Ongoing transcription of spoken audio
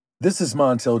This is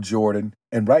Montel Jordan,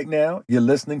 and right now you're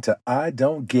listening to I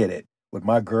Don't Get It with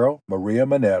my girl, Maria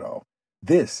Monero.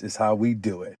 This is how we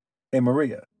do it. Hey,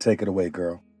 Maria, take it away,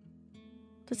 girl.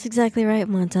 That's exactly right,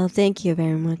 Montel. Thank you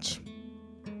very much.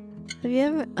 Have you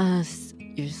ever asked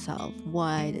yourself,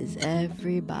 why does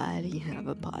everybody have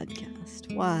a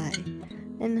podcast? Why?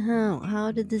 And how?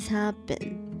 How did this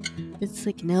happen? It's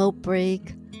like an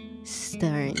outbreak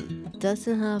starring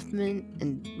Dustin Hoffman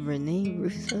and Renee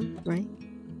Russo, right?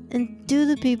 And do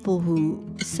the people who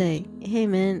say, hey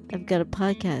man, I've got a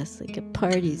podcast, like at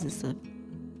parties and stuff,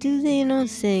 do they know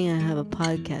saying I have a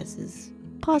podcast is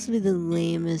possibly the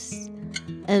lamest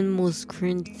and most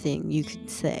cringe thing you could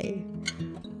say?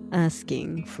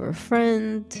 Asking for a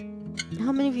friend.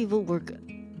 How many people work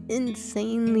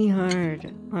insanely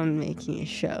hard on making a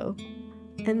show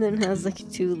and then has like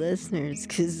 2 listeners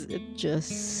because it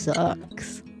just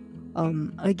sucks?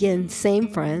 Again, same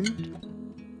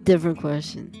friend, different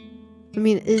question. I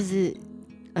mean, is it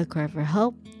a cry for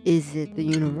help? Is it the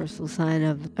universal sign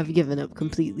of I've given up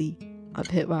completely? I've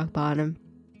hit rock bottom?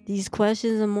 These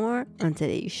questions and more on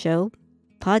today's show,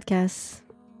 podcasts.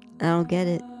 I Don't Get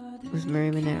It with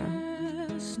Maria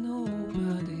Monero.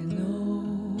 Nobody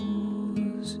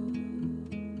knows.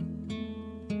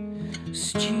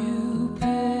 Stupid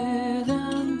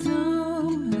and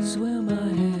dumb is where my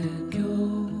head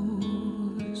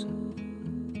goes.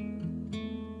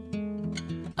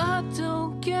 I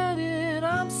don't get it,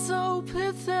 I'm so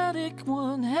pathetic.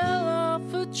 One hell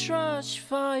of a trash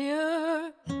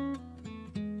fire.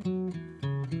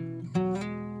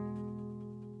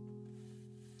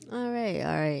 All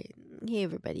right. Hey,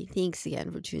 everybody. Thanks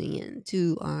again for tuning in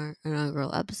to our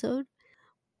inaugural episode.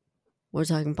 We're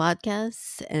talking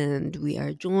podcasts, and we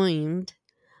are joined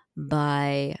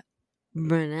by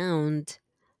renowned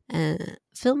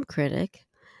film critic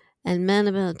and man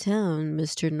about town,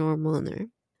 Mr. Norm Wilner,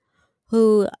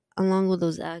 who, along with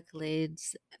those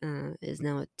accolades, is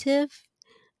now at TIFF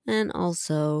and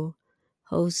also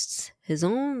hosts his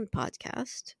own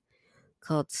podcast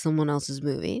called Someone Else's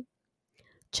Movie.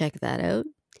 Check that out.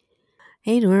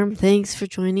 Hey Norm, thanks for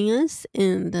joining us,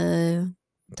 and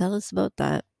tell us about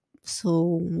that.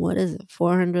 So, what is it?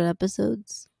 400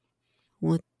 episodes?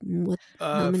 What?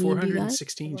 How many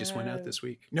 416 just went out this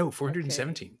week. No,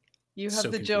 417. Okay. You have So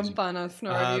the confusing. jump on us,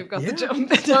 Norm. You've got yeah. the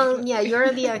jump. Well, yeah,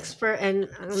 you're the expert, and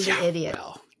I'm the idiot.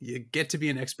 Well, you get to be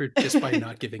an expert just by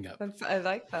not giving up. I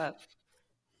like that.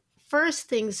 First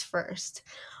things first.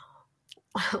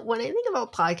 When I think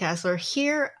about podcasts or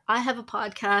hear I have a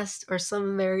podcast or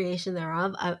some variation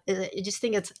thereof, I just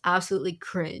think it's absolutely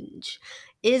cringe.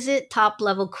 Is it top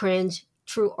level cringe,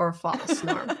 true or false,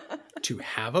 Norm? To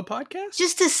have a podcast?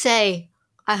 Just to say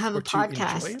I have Or a to enjoy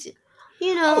podcast. it?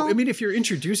 You know. Oh, I mean, if you're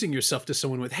introducing yourself to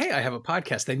someone with, hey, I have a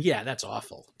podcast, then yeah, that's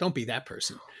awful. Don't be that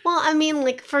person. Well, I mean,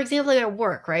 like, for example, like at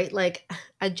work, right? Like,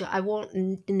 I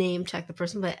won't name check the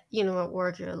person, but, you know, at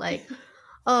work, you're like,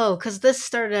 oh, because this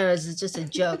started out as just a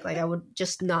joke. Like, I would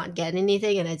just not get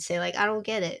anything, and I'd say, like, I don't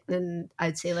get it. And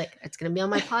I'd say, like, it's going to be on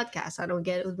my podcast. I don't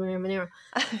get it with Maria Monero,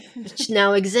 which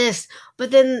now exists. But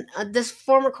then this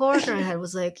former coworker I had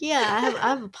was like, yeah, I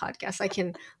have a podcast. I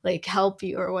can, like, help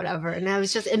you or whatever. And I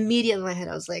was just immediately in my head,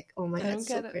 I was like, oh my God, it's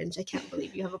so cringe. I can't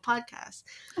believe you have a podcast.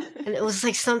 And it was,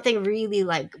 like, something really,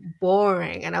 like,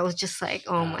 boring. And I was just like,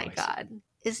 oh my God.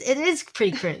 It is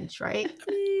pretty cringe, right?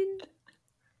 I mean,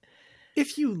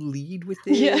 if you lead with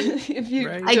it, Yeah, if you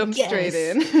jump straight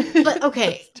in. But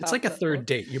okay, it's like a third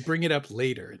date. You bring it up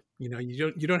later. You know,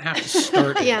 you don't have to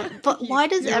start. Yeah, but why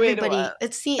does everybody?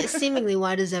 It's Seemingly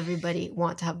why does everybody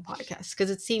want to have a podcast?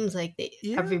 Because it seems like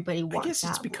everybody wants. I guess to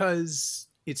it's have because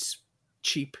it's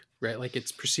cheap, right? Like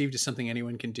it's perceived as something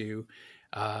anyone can do.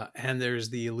 And there's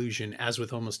the illusion, as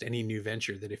with almost any new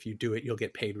venture, that if you do it, you'll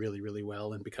get paid really, really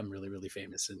well and become really, really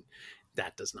famous. And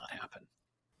that does not happen.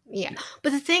 Yeah.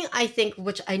 But the thing I think,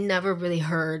 which I never really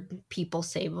heard people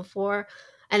say before,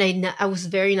 and I was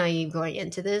very naive going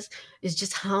into this, is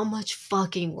just how much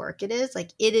fucking work it is. Like,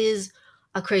 it is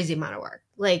a crazy amount of work.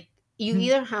 Like, you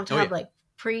either have to have like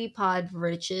pre-pod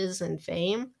riches and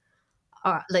fame,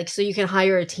 like, so you can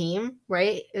hire a team,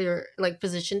 right? Or like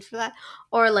positioned for that.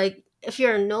 Or like, if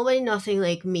you're a nobody, nothing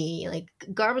like me, like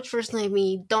garbage person like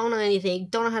me, don't know anything,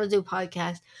 don't know how to do a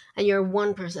podcast, and you're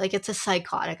one person, like, it's a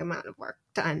psychotic amount of work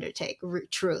to undertake,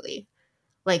 truly.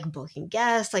 Like booking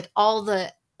guests, like all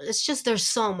the, it's just, there's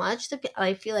so much that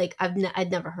I feel like I'd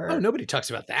never heard. Oh, nobody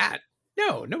talks about that.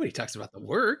 No, nobody talks about the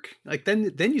work. Like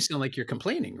then you sound like you're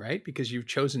complaining, right? Because you've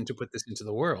chosen to put this into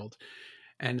the world.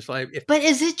 And it's like, but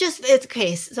is it just, it's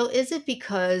okay. So is it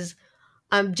because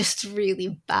I'm just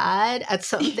really bad at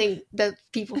something that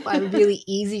people find really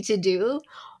easy to do?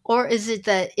 Or is it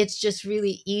that it's just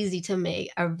really easy to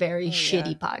make a very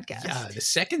shitty podcast? Yeah, the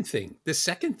second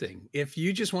thing. If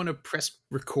you just want to press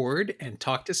record and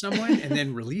talk to someone and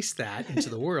then release that into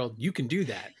the world, you can do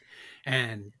that.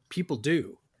 And people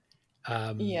do.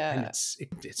 And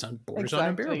it's on borders on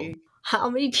unbearable. How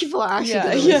many people are actually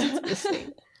going to listen to this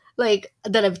thing? Like,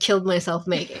 that I've killed myself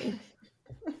making?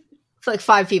 It's like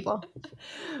 5 people.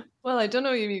 Well, I don't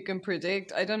know if you can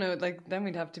predict. I don't know. Like, then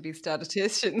we'd have to be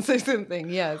statisticians or something.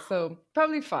 Yeah, so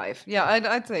probably 5. Yeah,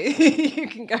 I'd say you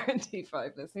can guarantee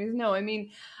 5 listeners. No, I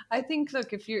mean, I think,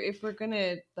 look, if we're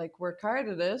gonna like work hard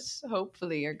at it,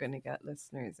 hopefully you're gonna get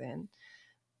listeners in.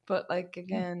 But like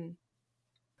again,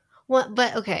 what?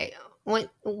 But okay,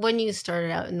 when you started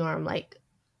out, Norm, like,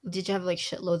 did you have like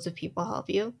shitloads of people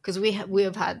help you? Because we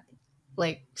have had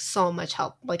like so much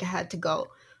help. Like, I had to go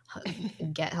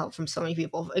get help from so many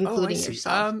people, including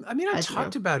yourself. I mean, I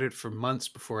talked about it for months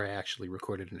before I actually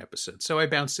recorded an episode. So I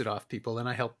bounced it off people, and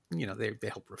I helped, they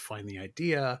helped refine the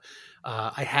idea.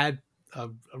 I had a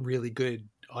really good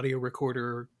audio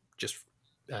recorder just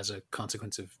as a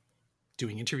consequence of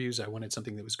doing interviews. I wanted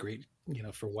something that was great,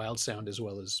 for wild sound as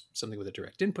well as something with a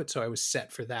direct input. So I was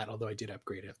set for that, although I did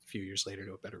upgrade a few years later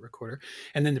to a better recorder.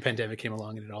 And then the pandemic came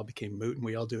along and it all became moot, and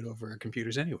we all do it over our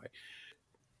computers anyway.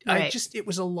 Right. It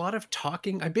was a lot of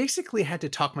talking. I basically had to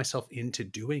talk myself into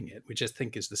doing it, which I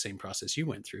think is the same process you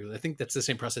went through. I think that's the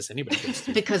same process anybody goes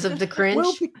through. Because of the cringe?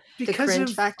 Well, because the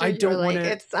cringe factor? I don't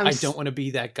want to be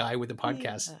that guy with a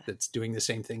podcast that's doing the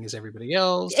same thing as everybody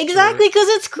else. Exactly, because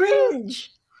it's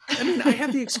cringe. I mean, I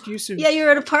have the excuse of... Yeah,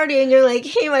 you're at a party and you're like,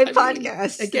 hey, my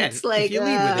podcast. Again, it's like, if you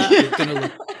lead with it, you're going to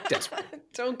look desperate.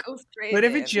 Don't go straight But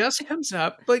if it just comes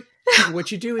up, like,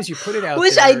 what you do is you put it out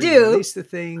Which there. I do. You release the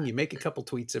thing, you make a couple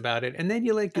tweets about it, and then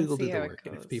you let Google do the work.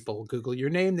 And if people Google your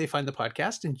name, they find the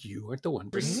podcast, and you aren't the one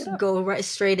bringing it up. Go right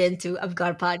straight into, I've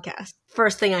got a podcast.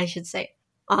 First thing I should say,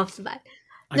 off the bat.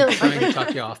 I'm trying to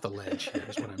talk you off the ledge.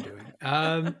 Here's what I'm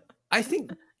doing. I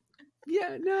think...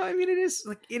 Yeah, no, I mean,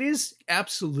 it is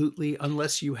absolutely,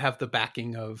 unless you have the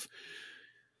backing of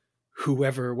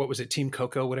whoever, what was it, Team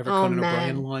Coco, whatever Conan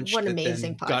O'Brien launched. What an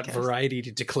amazing podcast. Got Variety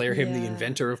to declare him the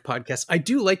inventor of podcasts. I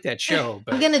do like that show.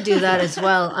 But I'm going to do that as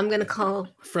well. I'm going to call...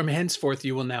 From henceforth,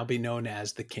 you will now be known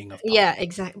as the king of podcasts. Yeah,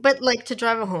 exactly. But like, to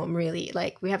drive it home, really,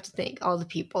 like, we have to thank all the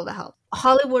people that help.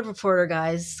 Hollywood Reporter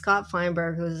guys, Scott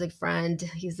Feinberg, who's a friend.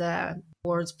 He's a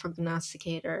awards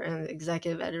prognosticator and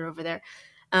executive editor over there.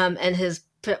 And his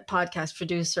podcast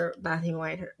producer, Matthew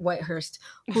Whitehurst,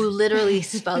 who literally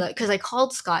spelled it, because I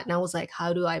called Scott and I was like,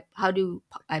 how do I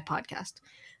podcast?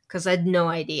 Because I had no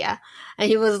idea. And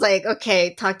he was like,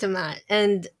 okay, talk to Matt.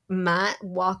 And Matt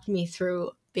walked me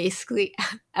through basically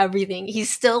everything.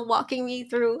 He's still walking me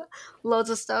through loads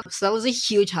of stuff. So that was a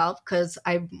huge help, because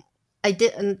I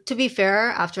did, and to be fair,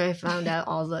 after I found out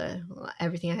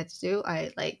everything I had to do,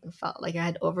 I felt like I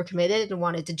had overcommitted and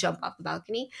wanted to jump off the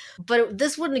balcony. But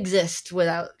this wouldn't exist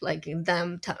without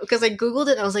them, because I Googled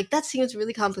it and I was like, that seems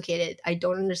really complicated. I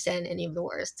don't understand any of the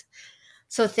words.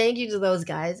 So thank you to those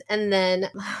guys. And then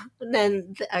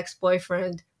the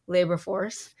ex-boyfriend labor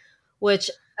force, which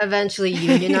eventually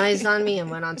unionized on me and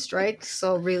went on strike.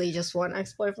 So really just one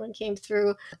ex-boyfriend came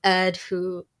through. Ed,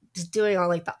 who is doing all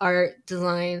the art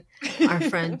design. Our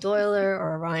friend Doyler,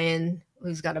 or Ryan,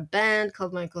 who's got a band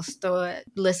called Michael Stoa.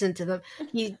 Listen to them.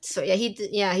 He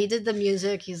did the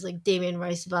music. He's like Damien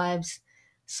Rice vibes.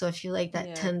 So if you like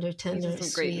that tender,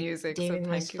 sweet great music, Damien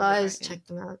Rice vibes, check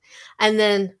them out. And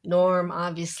then Norm,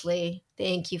 obviously,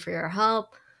 thank you for your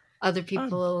help. Other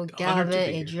people, Gavin,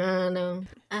 Adriano,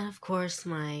 and of course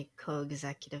my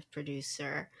co-executive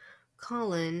producer,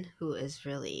 Colin, who is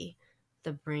really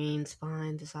the brains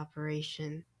behind this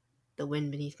operation, the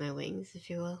wind beneath my wings, if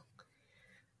you will,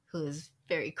 who is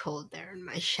very cold there in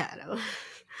my shadow,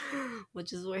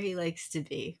 which is where he likes to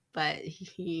be. But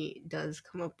he does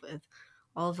come up with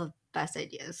all the best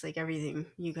ideas. Like, everything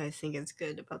you guys think is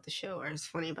good about the show or is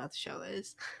funny about the show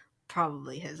is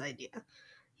probably his idea.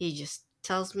 He just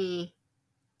tells me,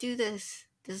 do this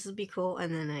will be cool,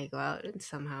 and then I go out and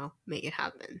somehow make it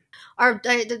happen. Our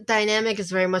dynamic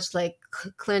is very much like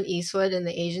Clint Eastwood and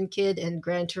the Asian Kid and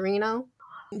Gran Torino.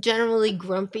 Generally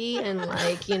grumpy and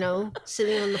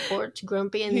sitting on the porch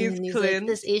grumpy, and he's like,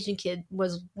 this Asian kid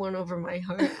was won over my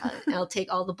heart. I'll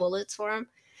take all the bullets for him.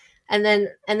 And then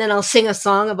I'll sing a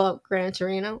song about Gran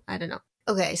Torino. I don't know.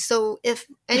 Okay, so if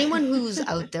anyone who's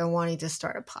out there wanting to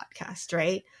start a podcast,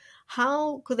 right?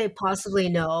 How could they possibly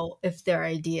know if their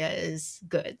idea is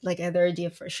good? Like, their idea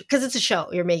for a show, because it's a show.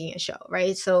 You're making a show,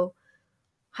 right? So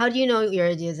how do you know your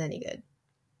idea is any good?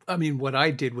 I mean, what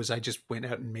I did was I just went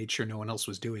out and made sure no one else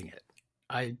was doing it.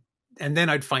 I and then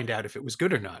I'd find out if it was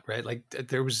good or not, right? Like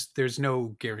there's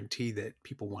no guarantee that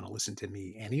people want to listen to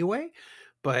me anyway,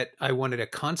 but I wanted a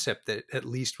concept that at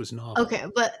least was novel. Okay,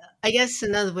 but I guess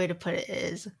another way to put it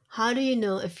is, how do you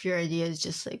know if your idea is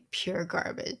just like pure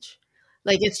garbage?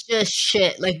 Like it's just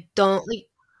shit. Like don't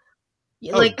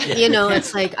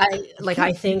it's like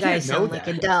I think I can't know sound like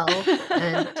that. Adele,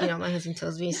 and my husband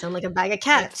tells me I sound like a bag of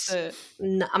cats. It's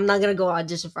I'm not gonna go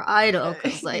audition for Idol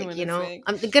because sing.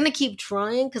 I'm gonna keep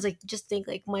trying because I just think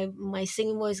like my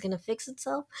singing voice is gonna fix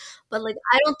itself. But like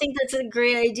I don't think that's a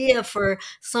great idea for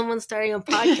someone starting a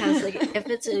podcast. Like if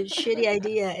it's a shitty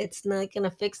idea, it's not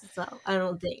gonna fix itself. I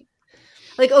don't think.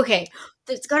 Like okay,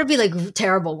 there's got to be like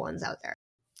terrible ones out there.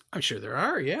 I'm sure there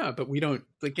are, yeah, but we don't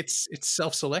like it's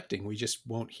self-selecting. We just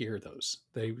won't hear those.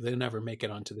 They never make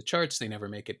it onto the charts. They never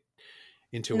make it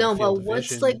into No, our but field of what's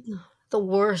vision. like the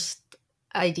worst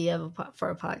idea for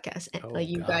a podcast? Oh, Like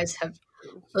you God. guys have,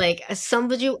 like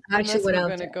somebody actually Unless went we're out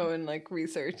going to there. go and like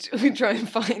research, we try and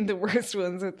find the worst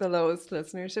ones with the lowest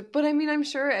listenership. But I mean, I'm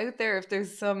sure out there, if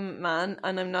there's some man,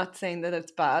 and I'm not saying that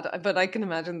it's bad, but I can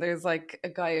imagine there's like a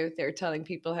guy out there telling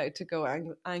people how to go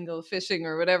angle fishing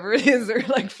or whatever it is, or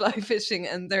like fly fishing,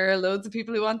 and there are loads of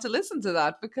people who want to listen to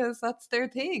that because that's their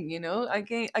thing,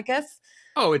 I guess.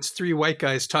 Oh, it's three white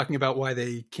guys talking about why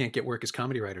they can't get work as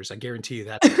comedy writers. I guarantee you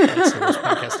that's the worst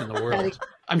podcast in the world.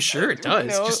 I'm sure it does.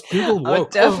 No, just Google woke.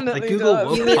 it definitely like Google does.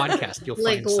 woke You mean podcast. You'll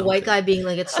like find a something. white guy being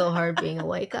like it's so hard being a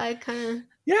white guy kind of.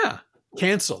 Yeah.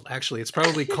 Canceled. Actually, it's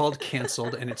probably called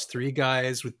Canceled, and it's three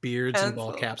guys with beards and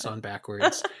ball Canceled. caps on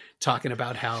backwards talking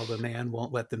about how the man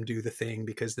won't let them do the thing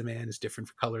because the man is different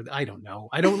for color. I don't know.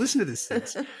 I don't listen to these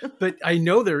things, but I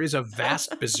know there is a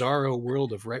vast, bizarro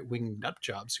world of right-wing nut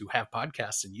jobs who have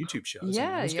podcasts and YouTube shows. Yeah,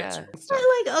 and those guys yeah.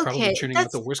 are Like probably okay, churning out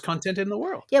that's the worst content in the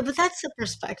world. yeah, but that's a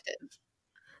perspective.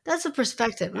 That's a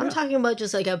perspective. I'm Yeah. talking about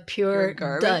just like a pure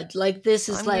garbage. dud. Like this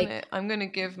is I'm gonna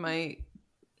give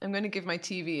my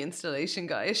TV installation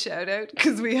guy a shout out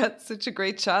because we had such a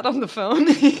great chat on the phone.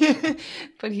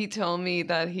 But he told me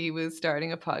that he was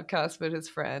starting a podcast with his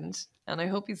friend, and I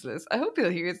hope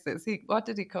he'll hear this. What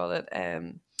did he call it?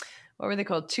 What were they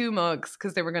called? 2 mugs,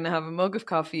 because they were going to have a mug of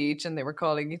coffee each, and they were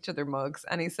calling each other mugs.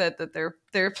 And he said that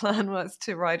their plan was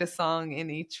to write a song in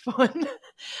each one.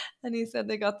 And he said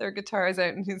they got their guitars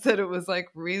out, and he said it was like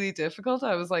really difficult.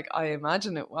 I was like, I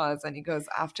imagine it was. And he goes,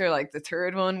 after like the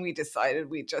 3rd one, we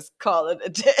decided we'd just call it a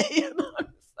day. And I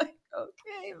was like,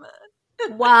 okay,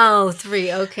 man. wow,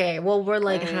 3. Okay, well we're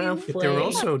like I mean, halfway. But they were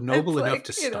also noble It's enough like,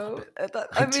 to stop it.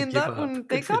 I to mean, give that up. one, Good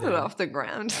they for got it them. off the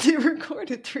ground. They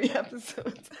recorded 3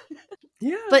 episodes.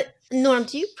 Yeah. But Norm,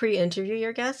 do you pre-interview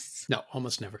your guests? No,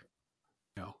 almost never.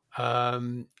 No.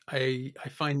 I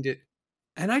find it,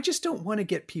 and I just don't want to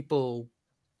get people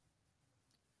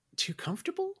too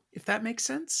comfortable, if that makes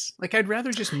sense. Like I'd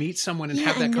rather just meet someone and Yeah,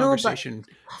 have I that know, but- conversation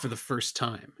for the first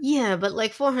time. Yeah, but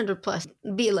like 400 plus,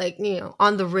 be like,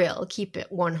 on the rail, keep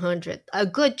it 100. A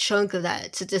good chunk of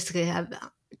that statistically have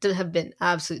been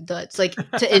absolute duds, like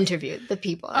to interview the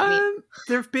people. I mean,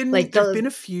 There've been like there've those- been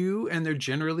a few, and they're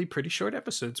generally pretty short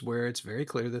episodes where it's very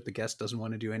clear that the guest doesn't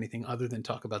want to do anything other than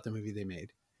talk about the movie they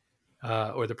made,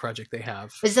 or the project they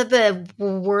have. is that the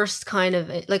worst kind of,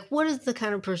 like, what is the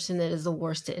kind of person that is the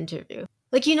worst to interview?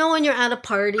 Like, when you're at a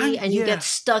party and you yeah. get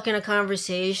stuck in a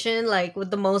conversation, like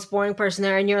with the most boring person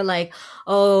there, and you're like,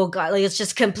 oh God, like it's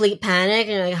just complete panic,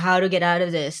 and you're like, how to get out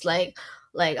of this? Like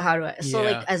how do I? So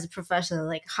Yeah. like as a professional,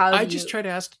 like how do I you? just try to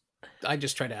ask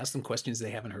them questions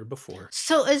they haven't heard before.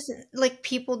 So is like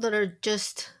people that are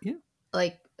just Yeah.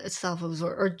 like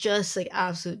self-absorbed or just like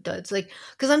absolute duds, like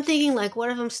because I'm thinking like, what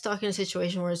if I'm stuck in a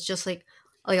situation where it's just like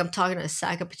I'm talking to a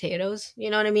sack of potatoes, you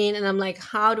know what I mean? And I'm like,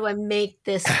 how do I make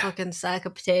this fucking sack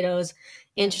of potatoes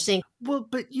interesting? Well,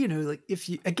 but like if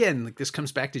you, again, like this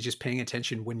comes back to just paying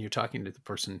attention when you're talking to the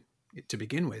person to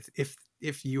begin with.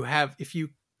 If you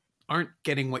aren't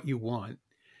getting what you want,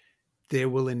 they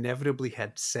will inevitably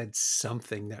have said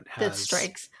something that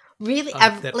Strikes really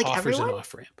that like offers everyone. an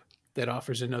off ramp, that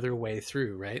offers another way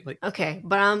through, right? Like, Okay,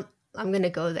 but I'm gonna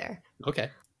go there. okay,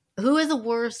 Who is the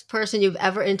worst person you've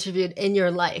ever interviewed in your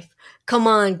life? Come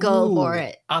on, go for Ooh,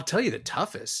 it. I'll tell you the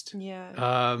toughest.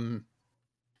 Yeah.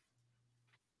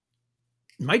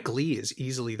 Mike Lee is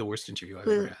easily the worst interview I've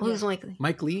ever had. Who's likely?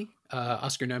 Mike Lee,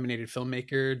 Oscar-nominated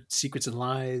filmmaker, Secrets and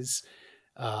Lies,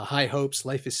 High Hopes,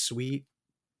 Life is Sweet.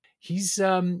 He's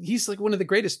like one of the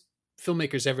greatest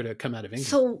filmmakers ever to come out of England.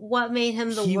 So what made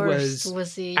him the He worst? was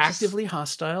Was he actively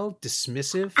hostile,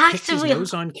 dismissive, Actively- picked his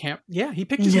nose on camera. Yeah, he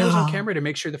picked his nose on No. camera to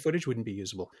make sure the footage wouldn't be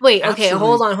usable. Wait, okay,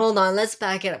 Absolute- hold on. Let's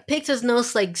back it up. Picked his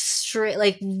nose like straight,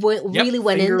 like really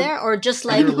went finger- in there, or just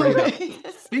like finger right up.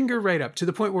 Finger right up to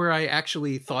the point where I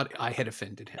actually thought I had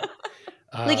offended him.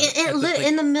 like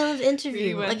in the middle of the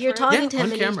interview, went like you're for it? talking Yeah, to him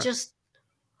on and camera. he's just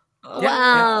Oh,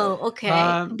 wow, okay,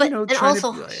 but you know, and trying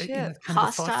also to, shit, kind of a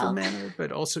thoughtful hostile. manner,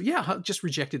 but also, just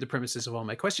rejected the premises of all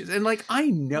my questions. And like,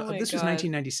 I know Oh my this was God.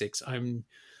 1996. I'm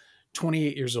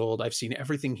 28 years old. I've seen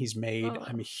everything he's made. Oh.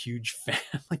 I'm a huge fan.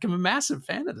 Like, I'm a massive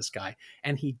fan of this guy.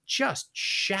 And he just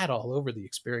shat all over the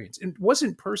experience. It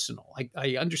wasn't personal.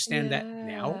 I understand that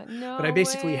now, no but I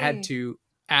basically way. had to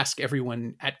ask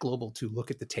everyone at Global to look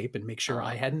at the tape and make sure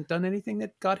I hadn't done anything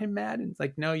that got him mad. And it's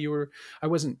like, no,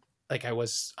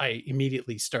 I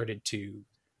immediately started to,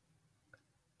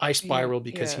 I spiral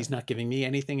because yeah. he's not giving me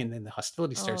anything. And then the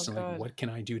hostility starts Oh, and like, God. what can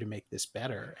I do to make this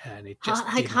better? And it just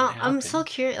How, didn't happen. I'm so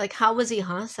curious. Like, how was he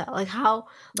hostile? Like, how?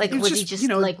 Like, It was was he just, just you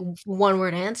know- like one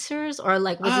word answers, or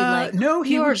like was he like, no,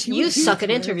 he you was suck at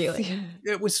interviewing?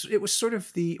 It was sort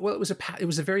of it was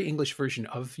a very English version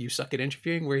of "you suck at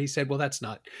interviewing," where he said, "Well,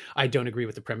 I don't agree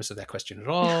with the premise of that question at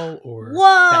all," or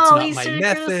Whoa, "That's not he my started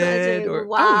method," criticizing. or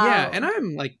Wow. "Oh yeah," and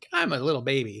I'm a little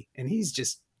baby, and he's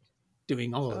just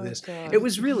doing all of Oh, this. God. It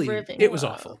was really, Ripping. it was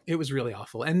Wow. awful. It was really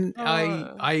awful, and Oh.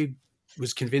 I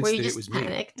was convinced Were you that it just was me.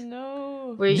 panicked?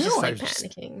 No. Were you No, just I like was just-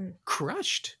 panicking?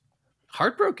 Crushed,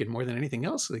 heartbroken more than anything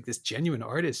else. Like, this genuine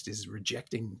artist is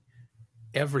rejecting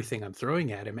everything I'm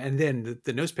throwing at him. And then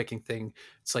the nose picking thing,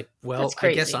 it's like, well, That's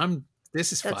I guess crazy.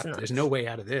 this is That's fucked. nuts. There's no way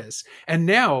out of this. And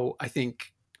now I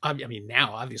think,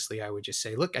 now obviously I would just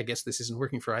say, look, I guess this isn't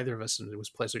working for either of us. And it was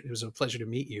a pleasure to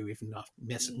meet you, even not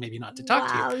maybe not to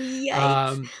talk to you.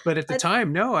 Wow, yikes. But at the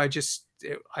time, no, I just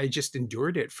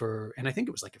endured it and I think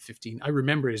it was like I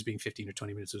remember it as being 15 or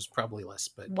 20 minutes. It was probably less,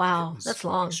 but Wow, it was that's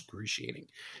long. excruciating.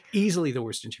 Easily the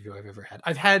worst interview I've ever had.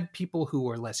 I've had people who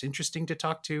were less interesting to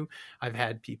talk to. I've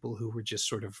had people who were just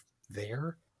sort of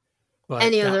there. But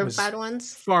Any that other was bad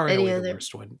ones? far and Any away other? the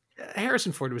worst one.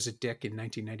 Harrison Ford was a dick in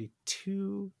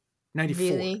 1992. 94.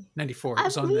 Really? 94. It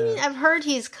was on I've heard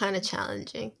he's kind of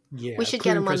challenging. yeah, We should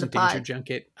Clear get and him on the Present Danger pod.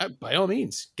 junket. By all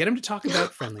means, get him to talk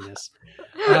about friendliness.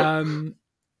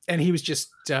 And he was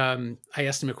just, I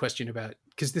asked him a question about,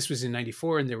 because this was in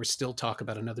 94 and there was still talk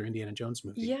about another Indiana Jones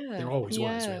movie. Yeah, There always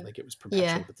was, yeah. right? Like, it was perpetual,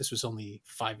 Yeah. but this was only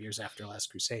 5 years after Last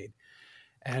Crusade.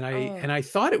 And Oh. I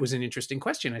thought it was an interesting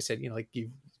question. I said,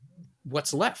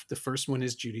 what's left? The first one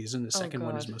is Judaism. The second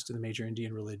one is God. most of the major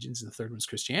Indian religions. And the third one's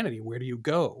Christianity. Where do you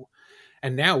go?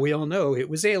 And now we all know it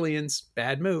was aliens.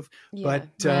 Bad move. Yeah.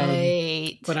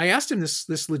 Right. But I asked him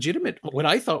this legitimate, what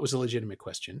I thought was a legitimate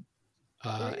question.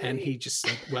 And he just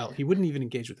said, well, he wouldn't even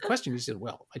engage with the question. He said,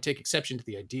 well, I take exception to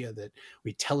the idea that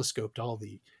we telescoped all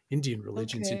the Indian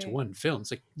religions into Okay. one film. It's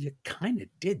like, you kind of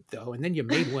did, though. And then you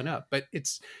made one up. But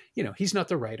it's, he's not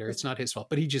the writer. It's not his fault.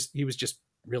 But he was just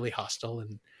really hostile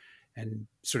and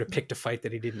sort of picked a fight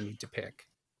that he didn't need to pick.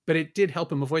 But it did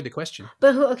help him avoid the question.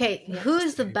 But who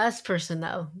is the best person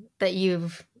though that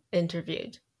you've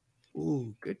interviewed?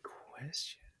 Ooh, good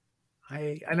question.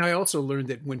 I also learned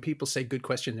that when people say good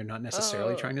question, they're not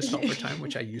necessarily Oh. trying to stall for time,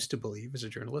 which I used to believe as a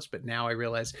journalist. But now I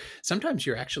realize sometimes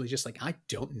you're actually just like, I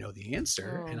don't know the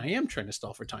answer, and I am trying to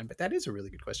stall for time. But that is a really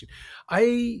good question.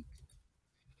 I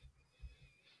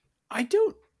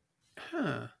don't.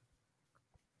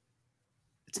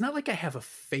 It's not like I have a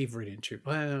favorite interview.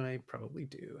 Well, I probably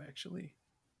do, actually.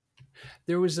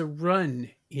 There was a run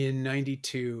in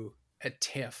 92 at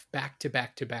TIFF, back to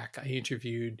back to back. I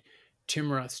interviewed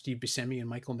Tim Roth, Steve Buscemi, and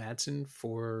Michael Madsen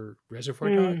for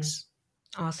Reservoir Dogs.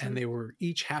 Awesome. And they were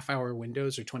each half-hour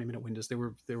windows or 20-minute windows. They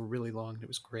were really long. And it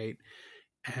was great.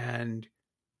 And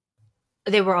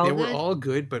they were all they good? were all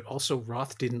good, but also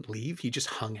Roth didn't leave. He just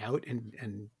hung out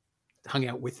and hung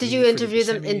out with Did me you for the interview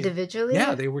them Buscemi. individually?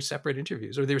 Yeah, they were separate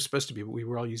interviews, or they were supposed to be, but we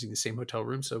were all using the same hotel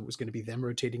room, so it was going to be them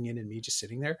rotating in and me just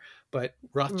sitting there. But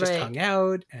Roth just Right. hung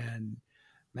out, and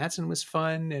Madsen was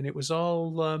fun, and it was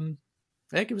all, I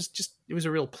think it was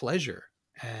a real pleasure.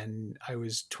 And I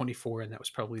was 24, and that was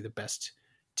probably the best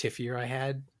TIFF year I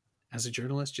had as a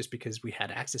journalist, just because we had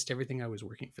access to everything. I was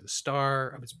working for the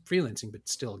Star. I was freelancing, but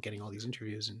still getting all these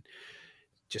interviews and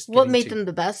just What getting made to- them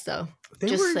the best though? they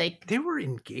Just were, like they were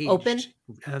engaged, open?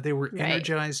 They were Right.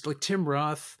 energized. Like Tim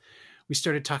Roth, we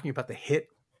started talking about The Hit.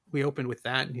 We opened with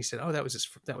that, and he said, "Oh, that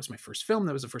was my first film.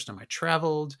 That was the first time I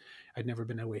traveled. I'd never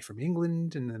been away from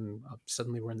England, and then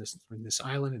suddenly we're in this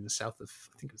island in the south of,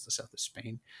 I think it was the south of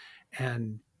Spain,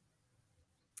 and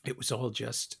it was all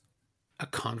just a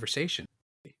conversation."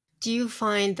 do you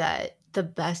find that the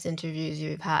best interviews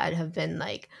you've had have been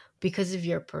like because of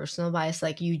your personal bias,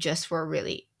 like you just were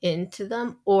really into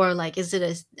them, or like is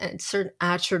it a certain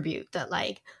attribute that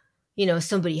like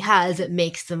somebody has that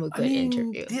makes them a I good mean,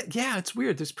 interview? yeah, it's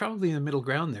weird. There's probably a middle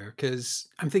ground there because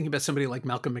I'm thinking about somebody like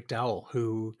Malcolm McDowell,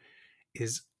 who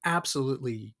is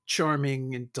absolutely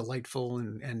charming and delightful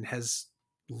and has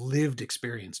lived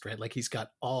experience, right? Like he's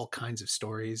got all kinds of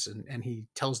stories and he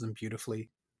tells them beautifully.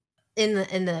 In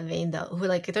the vein though, who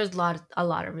like there's a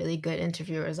lot of really good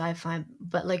interviewers I find,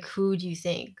 but like who do you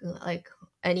think, like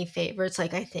any favorites?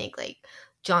 Like I think like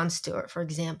Jon Stewart, for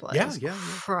example, Yeah, is yeah, yeah.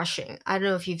 crushing. I don't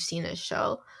know if you've seen his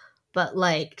show, but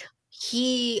like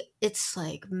it's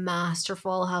like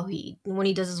masterful how he when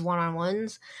he does his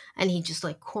one-on-ones and he just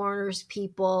like corners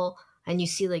people and you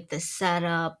see like the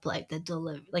setup, like the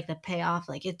deliver, like the payoff,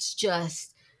 like it's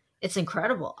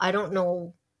incredible. I don't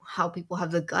know how people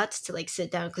have the guts to like sit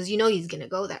down because he's gonna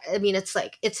go there. I mean, it's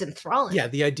like it's enthralling. Yeah,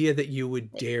 the idea that you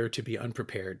would dare to be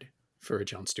unprepared for a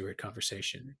Jon Stewart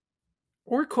conversation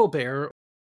or Colbert.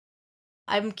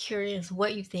 I'm curious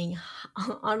what you think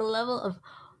on a level of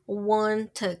 1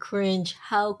 to cringe.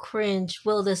 How cringe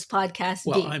will this podcast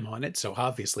Well, be? I'm on it, so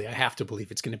obviously I have to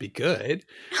believe it's going to be good.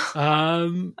 I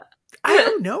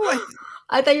don't know.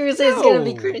 I thought you were going to say it's going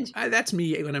to be cringe. That's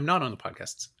me when I'm not on the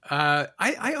podcasts.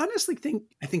 I honestly think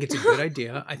it's a good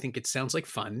idea. I think it sounds like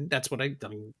fun. That's what I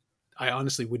mean. I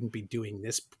honestly wouldn't be doing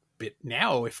this bit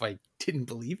now if I didn't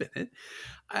believe in it.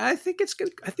 I think it's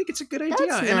good. I think it's a good idea.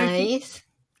 That's and nice.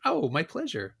 Oh, my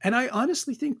pleasure. And I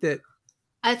honestly think that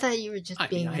I thought you were just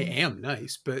being nice. nice. I am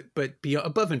nice, but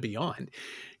above and beyond,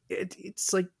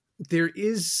 it's like there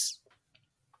is.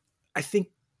 I think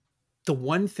the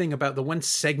one thing about the one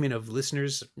segment of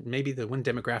listeners, maybe the one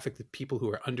demographic, the people who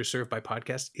are underserved by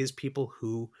podcasts, is people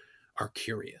who are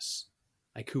curious,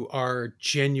 like who are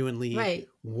genuinely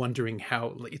wondering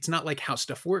how. It's not like how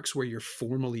stuff works, where you're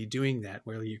formally doing that,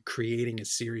 where you're creating a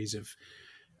series of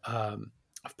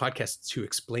podcasts to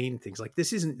explain things. Like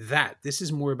this isn't that. This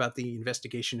is more about the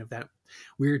investigation of that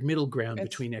weird middle ground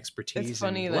between expertise. It's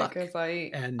funny, and luck. Like because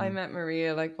I met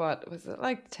Maria like what was it,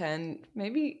 like 10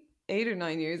 maybe 8 or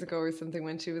 9 years ago or something,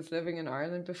 when she was living in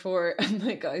Ireland before, and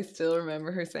like I still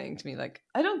remember her saying to me like,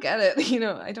 I don't get it,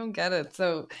 I don't get it.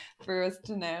 So for us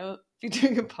to now be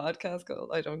doing a podcast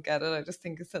called I Don't Get It, I just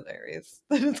think it's hilarious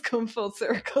that it's come full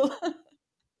circle.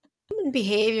 Human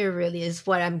behavior really is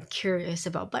what I'm curious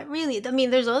about, but really, I mean,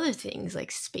 there's other things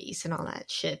like space and all that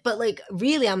shit, but like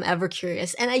really I'm ever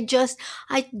curious, and I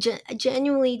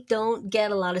genuinely don't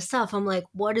get a lot of stuff. I'm like,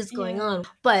 what is going on?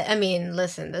 But I mean,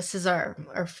 listen, this is our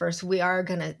first. We are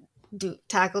gonna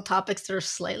tackle topics that are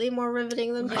slightly more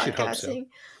riveting than podcasting.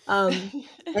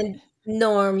 And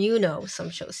Norm, some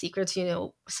show secrets,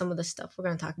 some of the stuff we're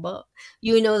going to talk about.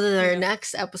 That our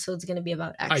next episode is going to be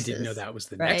about exes. I didn't know that was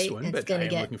the next one, but I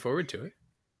am looking forward to it.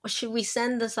 Should we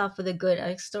send this off with a good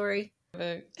ex story?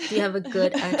 Do you have a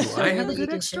good ex story? Do I have a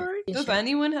good ex story? Does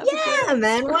anyone have a good ex story? Yeah,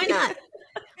 man, why not?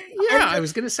 I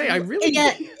was going to say, I really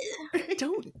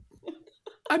don't.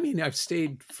 I mean, I've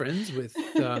stayed friends with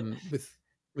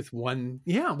one,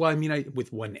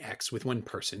 with one ex, with one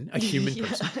person, a human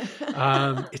person.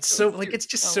 It's so like, it's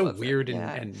just so weird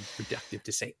and reductive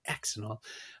to say ex and all.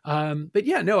 But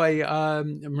yeah, no,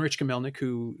 Marichka Melnick,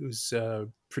 who's a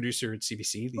producer at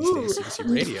CBC these days,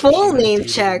 CBC Radio. Full name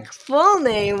check. Full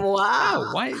name. Wow.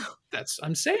 Oh, why?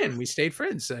 I'm saying we stayed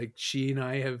friends. Like she and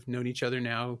I have known each other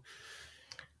now.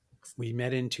 We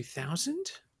met in 2000.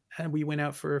 And we went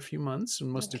out for a few months in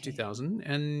most of 2000.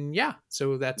 And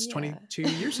so that's 22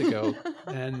 years ago.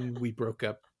 And we broke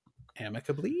up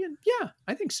amicably. And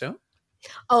I think so.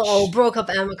 Oh, broke up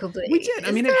amicably. We did.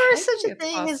 I mean, there's such a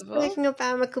thing as breaking up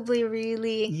amicably,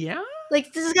 really? Yeah.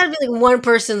 Like, this has got to be like one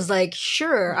person's like,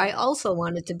 sure, I also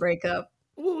wanted to break up.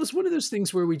 Well, it was one of those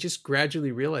things where we just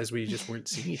gradually realized we just weren't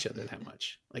seeing each other that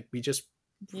much. Like, we just...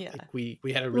 like we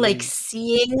had a really... like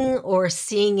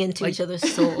seeing into each other's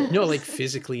souls. No, like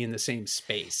physically in the same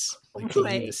space, like being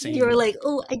in the same. You're like,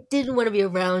 oh, I didn't want to be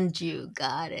around you.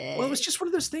 Got it. Well, it was just one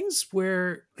of those things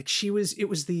where, like, it was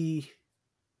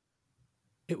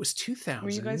 2000.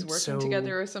 Were you guys working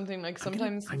together or something? Like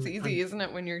sometimes it's easy, isn't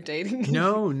it, when you're dating?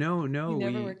 No.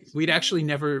 We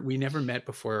never met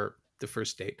before the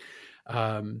first date.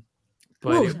 But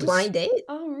it was blind date.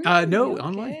 Oh, really? No,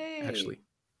 online actually.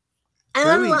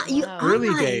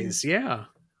 Early days, yeah.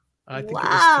 I think it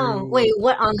was through... Wait,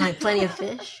 what online? Plenty of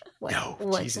Fish? What? No,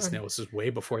 Jesus, no. This was way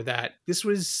before that. I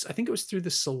think it was through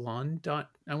the Salon.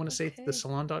 I want to say the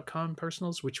Salon.com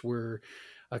personals, which were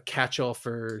a catch-all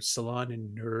for Salon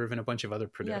and Nerve and a bunch of other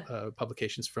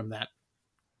publications from that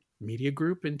media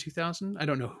group in 2000. I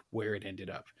don't know where it ended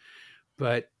up,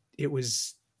 but it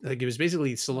was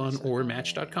basically Salon or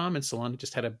Match.com, and Salon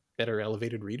just had a better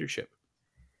elevated readership.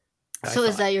 So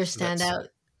is that your So that's- standout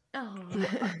Oh.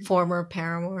 former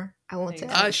paramour? I won't say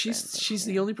that. she's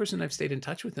the only person I've stayed in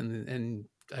touch with, and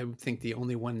I think the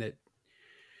only one that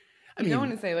You don't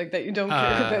want to say like that you don't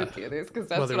care about the others, because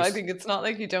that's what I think. It's not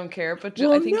like you don't care, but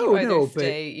I think you either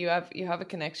stay, you have a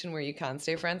connection where you can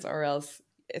stay friends, or else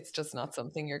it's just not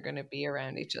something you're going to be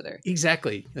around each other.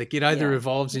 Exactly. Like it either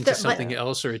evolves into something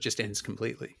else or it just ends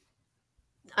completely.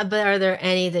 But are there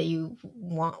any that you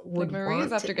would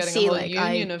Maria's want after to getting see, a whole like,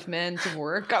 union of men to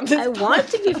work on this. I want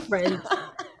to be friends.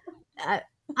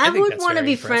 I would want to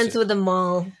be friends with them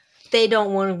all. They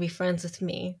don't want to be friends with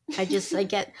me. I get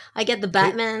the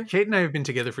Batman. Kate and I have been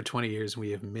together for 20 years, and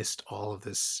we have missed all of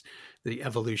this, the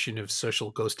evolution of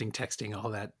social ghosting, texting,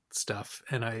 all that stuff.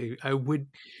 And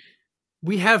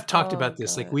we have talked about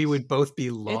this. Like, we would both be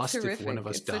lost if one of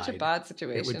us died. It's such a bad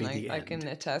situation. I can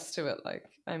attest to it. Like,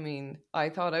 I mean, I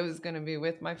thought I was going to be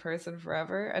with my person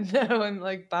forever, and now I'm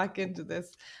like back into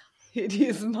this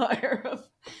hideous mire of,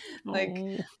 like,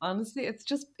 honestly, it's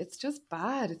just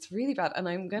bad. It's really bad. And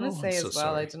I'm going to say as well,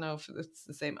 sorry. I don't know if it's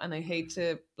the same, and I hate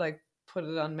to like put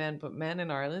it on men, but men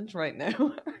in Ireland right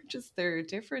now are just, they're a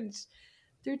different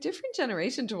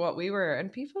generation to what we were,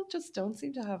 and people just don't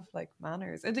seem to have like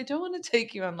manners, and they don't want to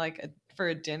take you on like for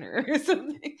a dinner or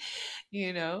something,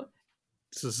 you know.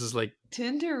 So this is like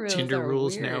Tinder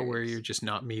rules now, where you're just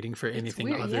not meeting for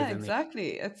anything other than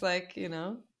exactly. It's like, you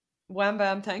know, wham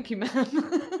bam, thank you,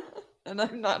 ma'am. And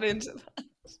I'm not into that.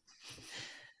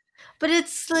 But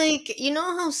it's like, you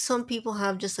know how some people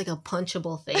have just like a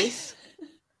punchable face?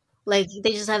 Like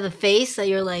they just have a face that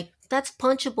you're like, that's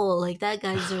punchable. Like that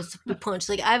guy deserves to be punched.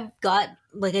 Like I've got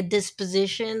like a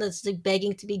disposition that's like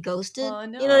begging to be ghosted. Oh,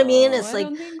 no, you know what I mean? It's I like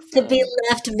don't think so. To be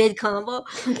left mid combo.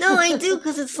 No, I do,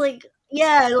 because it's like,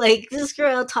 yeah, like this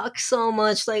girl talks so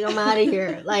much. Like I'm out of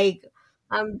here. Like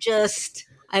I'm just.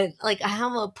 I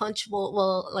have a punchable,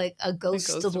 well, like a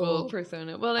ghostable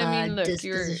persona. Well, I mean, look,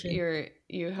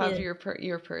 you have your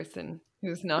person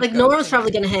who's not like Nora's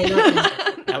probably gonna hang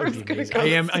up. That would be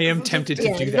amazing. I am tempted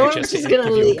to do that just to give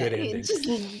you a good ending.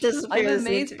 I'm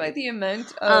amazed by the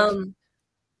amount of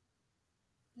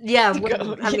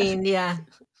I mean, yeah,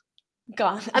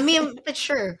 gone. I mean, but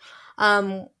sure,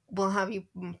 we'll have you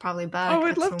probably back. Oh,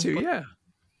 I'd love to. Point. Yeah.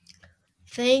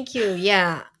 Thank you.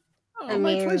 Yeah. Oh,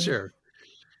 my pleasure.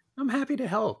 I'm happy to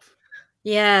help.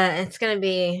 Yeah, it's gonna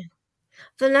be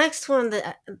the next one.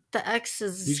 The X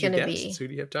is gonna be. Who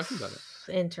do you have talking about it?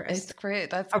 Interesting. It's great.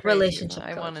 That's a crazy. Relationship.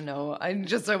 I want to know. I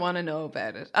want to know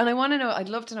about it, and I want to know. I'd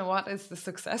love to know what is the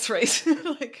success rate.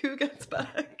 Like who gets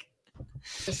back.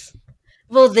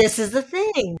 Well, this is the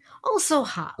thing. Also,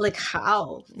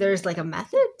 how there's like a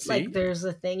method. See? Like there's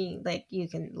a thing like you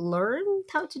can learn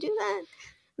how to do that.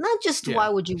 Not just why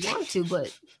would you want to,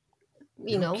 but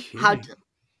you know how to.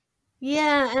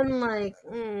 Yeah, and like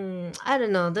I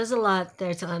don't know. There's a lot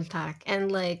there to unpack,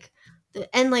 and like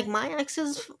my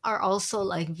exes are also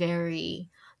like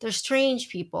they're strange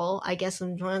people. I guess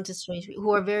I'm drawn to strange people who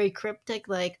are very cryptic.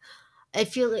 Like I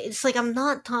feel it's like I'm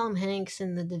not Tom Hanks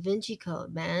in the Da Vinci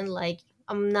Code, man. Like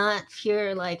I'm not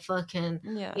here like fucking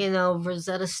you know,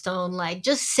 Rosetta Stone. Like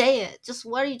just say it. Just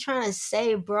what are you trying to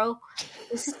say, bro?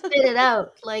 Just spit it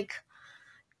out. Like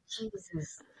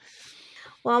Jesus.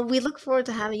 Well, we look forward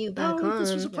to having you back on.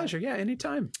 This was a pleasure. Yeah,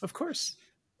 anytime. Of course.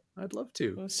 I'd love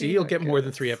to. We'll see, you'll get more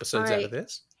than 3 episodes out of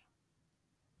this.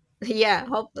 Yeah,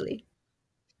 hopefully.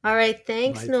 All right,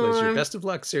 thanks, My pleasure. Best of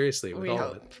luck, seriously, with all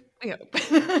of it. We hope.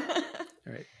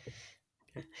 All right.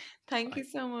 Okay. Thank you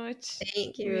so much.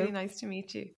 Thank you. Really nice to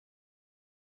meet you.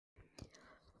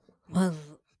 Well,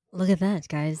 look at that,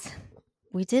 guys.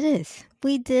 We did it.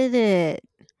 We did it.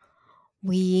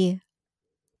 We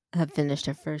have finished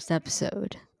our first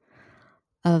episode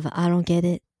of I Don't Get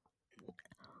It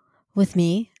with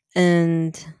me.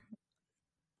 And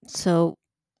so,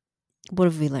 what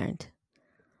have we learned?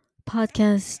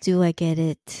 Podcasts, do I get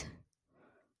it?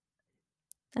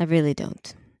 I really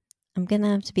don't. I'm going to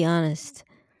have to be honest.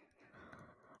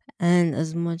 And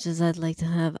as much as I'd like to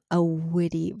have a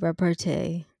witty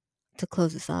repartee to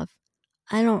close this off,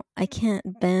 I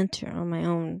can't banter on my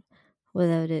own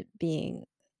without it being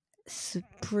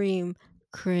supreme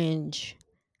cringe.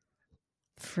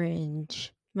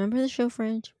 Fringe. Remember the show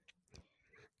Fringe?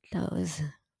 That was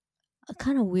a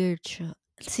kind of weird show.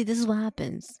 See, this is what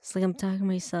happens. It's like I'm talking to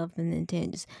myself and then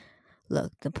tangents.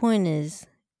 Look, the point is,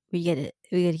 we gotta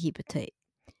keep it tight.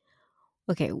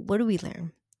 Okay, what do we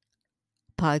learn?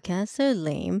 Podcasts are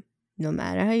lame, no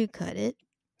matter how you cut it.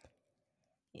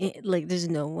 Like, there's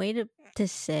no way to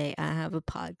say I have a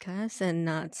podcast and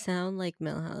not sound like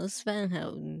Milhouse Van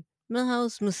Houten.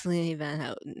 Milhouse Mussolini Van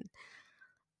Houten.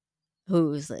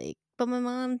 Who's like, but my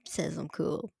mom says I'm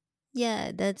cool.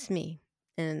 Yeah, that's me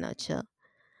in a nutshell.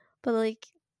 But like,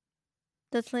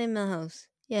 that's like Milhouse.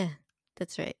 Yeah,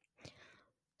 that's right.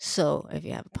 So if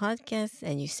you have a podcast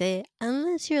and you say it,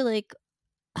 unless you're like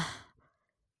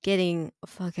getting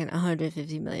fucking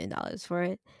 $150 million for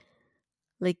it,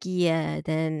 like, yeah,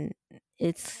 then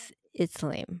it's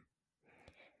lame.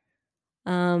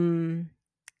 Um,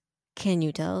 can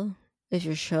you tell if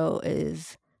your show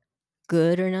is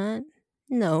good or not?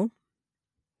 No,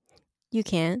 you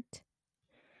can't.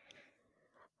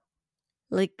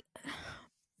 Like,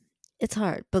 it's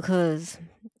hard because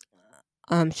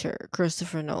I'm sure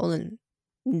Christopher Nolan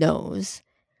knows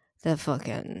that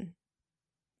fucking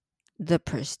The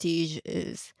Prestige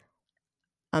is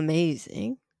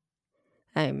amazing.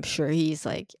 I'm sure he's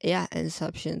like, yeah,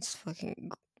 Inception's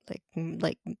fucking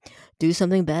like do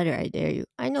something better, I dare you.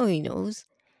 I know he knows.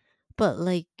 But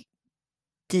like,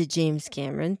 did James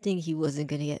Cameron think he wasn't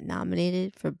gonna get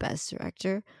nominated for Best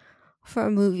Director for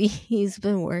a movie he's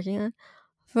been working on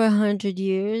for 100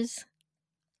 years?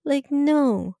 Like,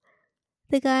 no.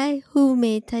 The guy who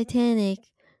made Titanic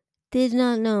did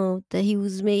not know that he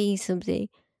was making something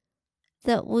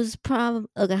that was probably,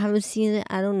 like, I haven't seen it.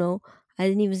 I don't know. I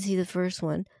didn't even see the first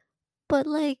one. But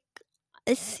like,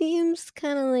 it seems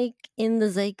kind of like in the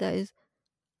zeitgeist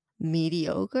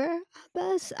mediocre at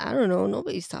best. I don't know.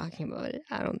 Nobody's talking about it.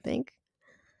 I don't think.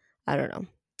 I don't know.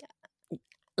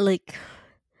 Like,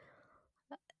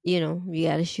 you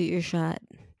got to shoot your shot.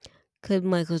 Could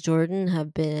Michael Jordan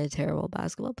have been a terrible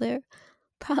basketball player?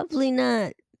 Probably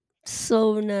not.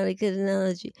 So not a good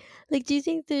analogy. Like, do you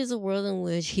think there's a world in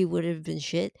which he would have been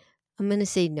shit? I'm gonna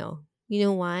say no. You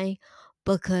know why?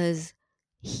 Because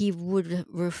he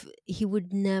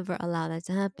would never allow that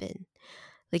to happen.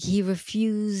 Like, he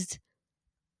refused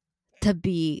to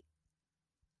be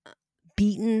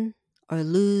beaten or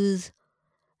lose.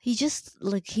 He just,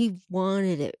 like, he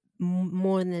wanted it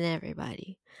more than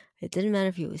everybody. It didn't matter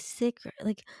if he was sick or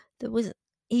like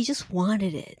he just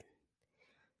wanted it.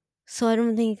 So I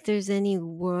don't think there's any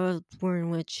world in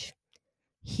which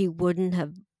he wouldn't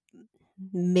have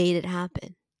made it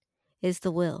happen. It's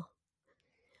the will.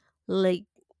 Like,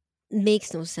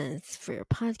 makes no sense for your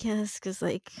podcast because,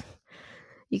 like,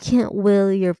 you can't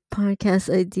will your podcast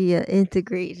idea into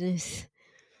greatness.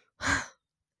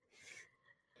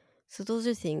 So those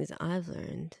are things I've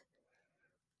learned.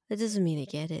 That doesn't mean I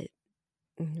get it,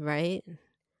 right?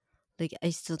 Like, I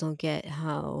still don't get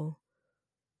how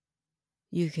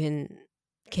you can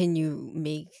you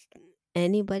make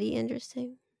anybody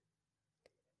interesting?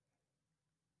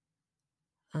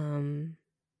 Um,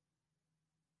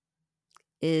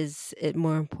 is it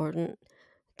more important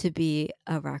to be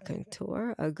a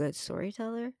raconteur, a good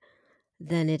storyteller,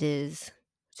 than it is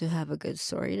to have a good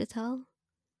story to tell?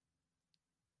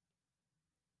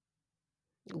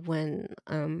 When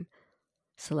I'm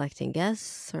selecting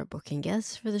guests or booking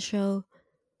guests for the show,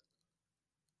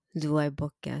 do I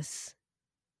book guests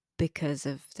because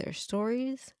of their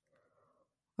stories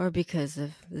or because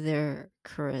of their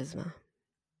charisma?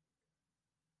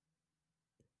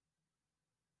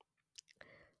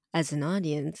 As an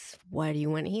audience, what do you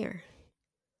want to hear?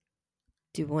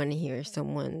 Do you want to hear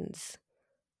someone's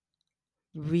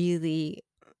really,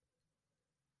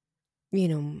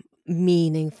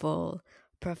 meaningful,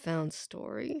 profound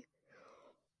story?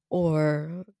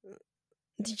 Or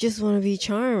do you just want to be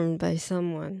charmed by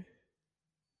someone?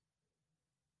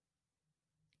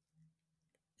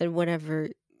 And whatever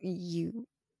you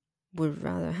would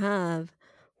rather have,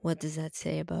 what does that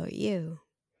say about you?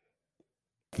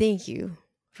 Thank you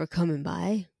for coming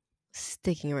by,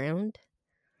 sticking around.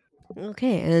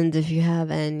 Okay, and if you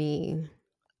have any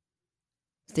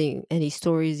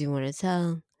stories you want to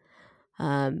tell,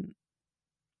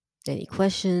 any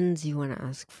questions you want to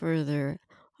ask further,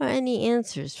 or any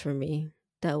answers for me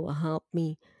that will help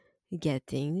me get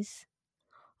things.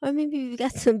 Or maybe you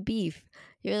got some beef.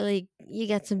 You're like, you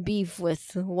got some beef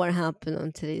with what happened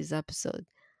on today's episode.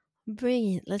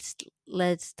 Bring it.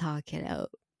 Let's talk it out.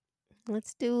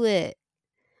 Let's do it.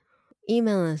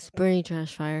 Email us,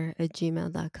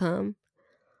 burningtrashfire@gmail.com.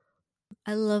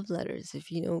 I love letters.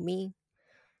 If you know me,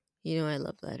 you know I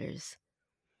love letters.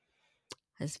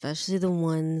 Especially the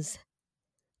ones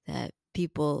that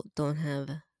people don't have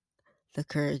the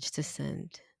courage to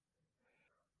send.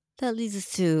 That leads us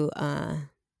to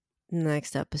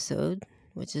next episode,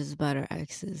 which is about our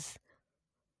exes.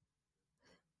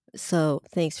 So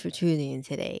thanks for tuning in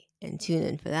today, and tune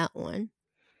in for that one.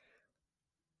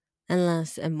 And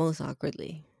last and most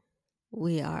awkwardly,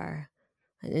 we are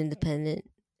an independent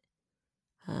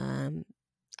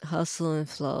hustle and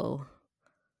flow,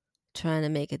 trying to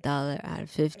make $1 out of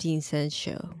 15-cent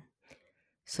show.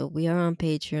 So we are on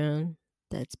Patreon.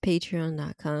 That's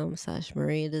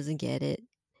patreon.com/Maria doesn't get it.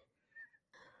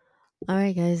 All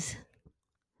right, guys.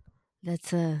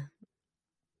 That's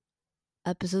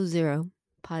episode 0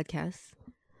 podcast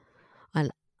on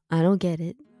I Don't Get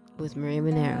It with Maria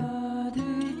Monero.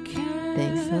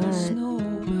 Thanks a lot.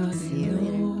 See you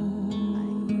later. Bye.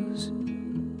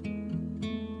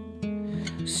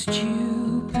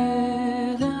 Stupid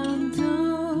and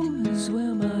dumb is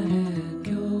where my head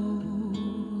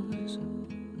goes.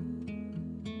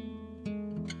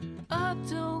 I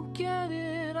don't get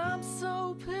it, I'm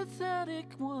so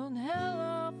pathetic. One hell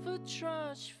of a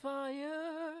trash fire.